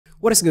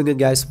What is going on,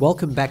 guys?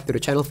 Welcome back to the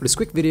channel for this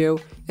quick video,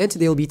 and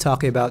today we'll be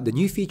talking about the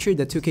new feature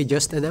that 2K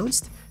just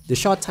announced, the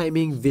shot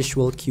timing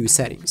visual cue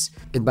settings.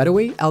 And by the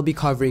way, I'll be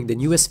covering the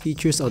newest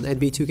features on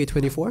NBA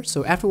 2K24,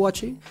 so after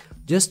watching,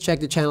 just check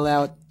the channel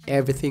out,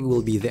 everything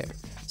will be there.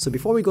 So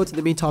before we go to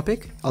the main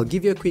topic, I'll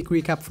give you a quick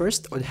recap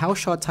first on how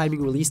shot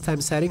timing release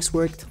time settings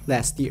worked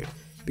last year.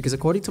 Because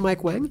according to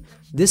Mike Wang,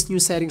 this new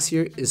settings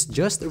here is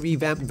just a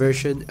revamped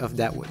version of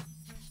that one.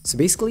 So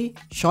basically,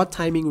 shot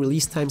timing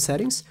release time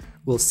settings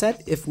will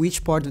set if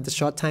which part of the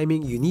shot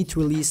timing you need to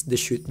release the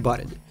shoot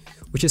button,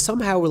 which is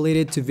somehow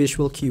related to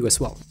visual cue as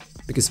well,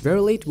 because very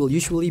late will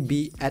usually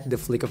be at the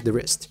flick of the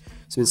wrist.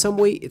 So in some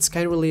way, it's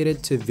kind of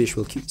related to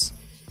visual cues.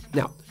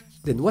 Now,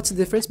 then what's the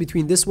difference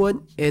between this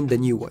one and the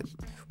new one?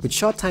 With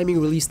shot timing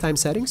release time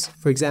settings,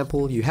 for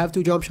example, you have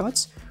two jump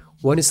shots,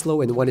 one is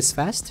slow and one is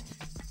fast.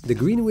 The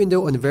green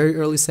window on the very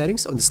early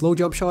settings on the slow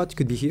jump shot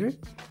could be here,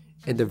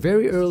 and the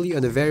very early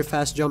on the very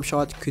fast jump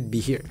shot could be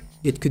here.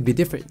 It could be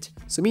different.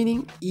 So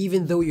meaning,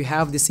 even though you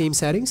have the same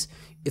settings,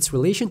 its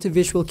relation to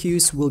visual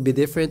cues will be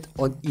different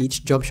on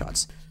each jump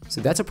shots.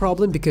 So that's a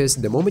problem because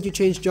the moment you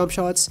change jump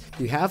shots,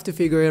 you have to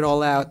figure it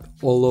all out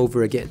all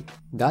over again.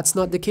 That's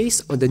not the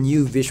case on the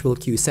new visual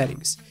cue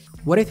settings.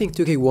 What I think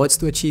 2K wants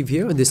to achieve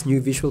here on this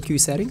new visual cue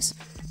settings,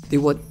 they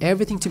want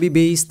everything to be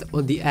based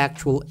on the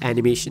actual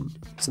animation.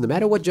 So no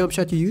matter what jump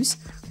shot you use,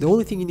 the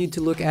only thing you need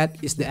to look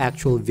at is the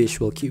actual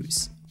visual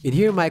cues. In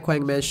here, Mike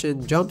Wang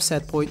mentioned jump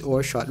set point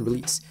or shot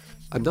release.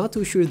 I'm not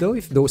too sure though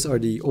if those are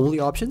the only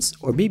options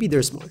or maybe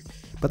there's more.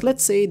 But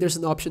let's say there's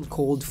an option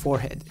called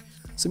forehead.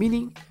 So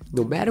meaning,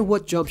 no matter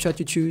what jump shot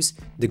you choose,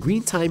 the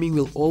green timing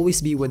will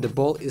always be when the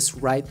ball is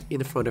right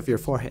in front of your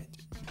forehead.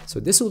 So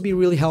this will be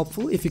really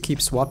helpful if you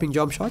keep swapping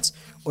jump shots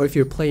or if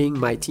you're playing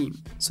my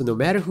team. So no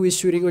matter who is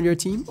shooting on your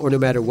team or no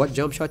matter what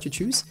jump shot you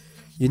choose,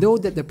 you know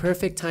that the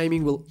perfect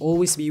timing will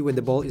always be when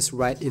the ball is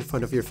right in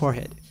front of your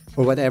forehead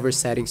or whatever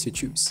settings you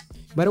choose.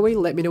 By the way,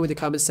 let me know in the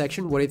comment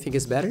section what you think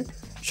is better,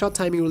 shot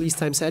timing release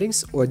time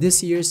settings or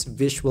this year's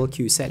visual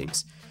cue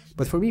settings.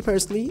 But for me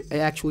personally, I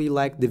actually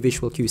like the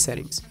visual cue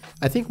settings.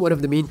 I think one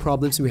of the main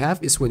problems we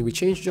have is when we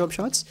change jump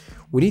shots,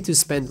 we need to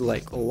spend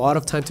like a lot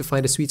of time to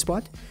find a sweet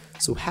spot.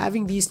 So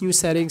having these new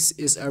settings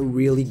is a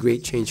really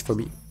great change for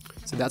me.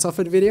 So that's all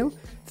for the video.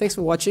 Thanks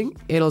for watching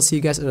and I'll see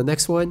you guys in the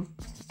next one.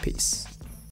 Peace.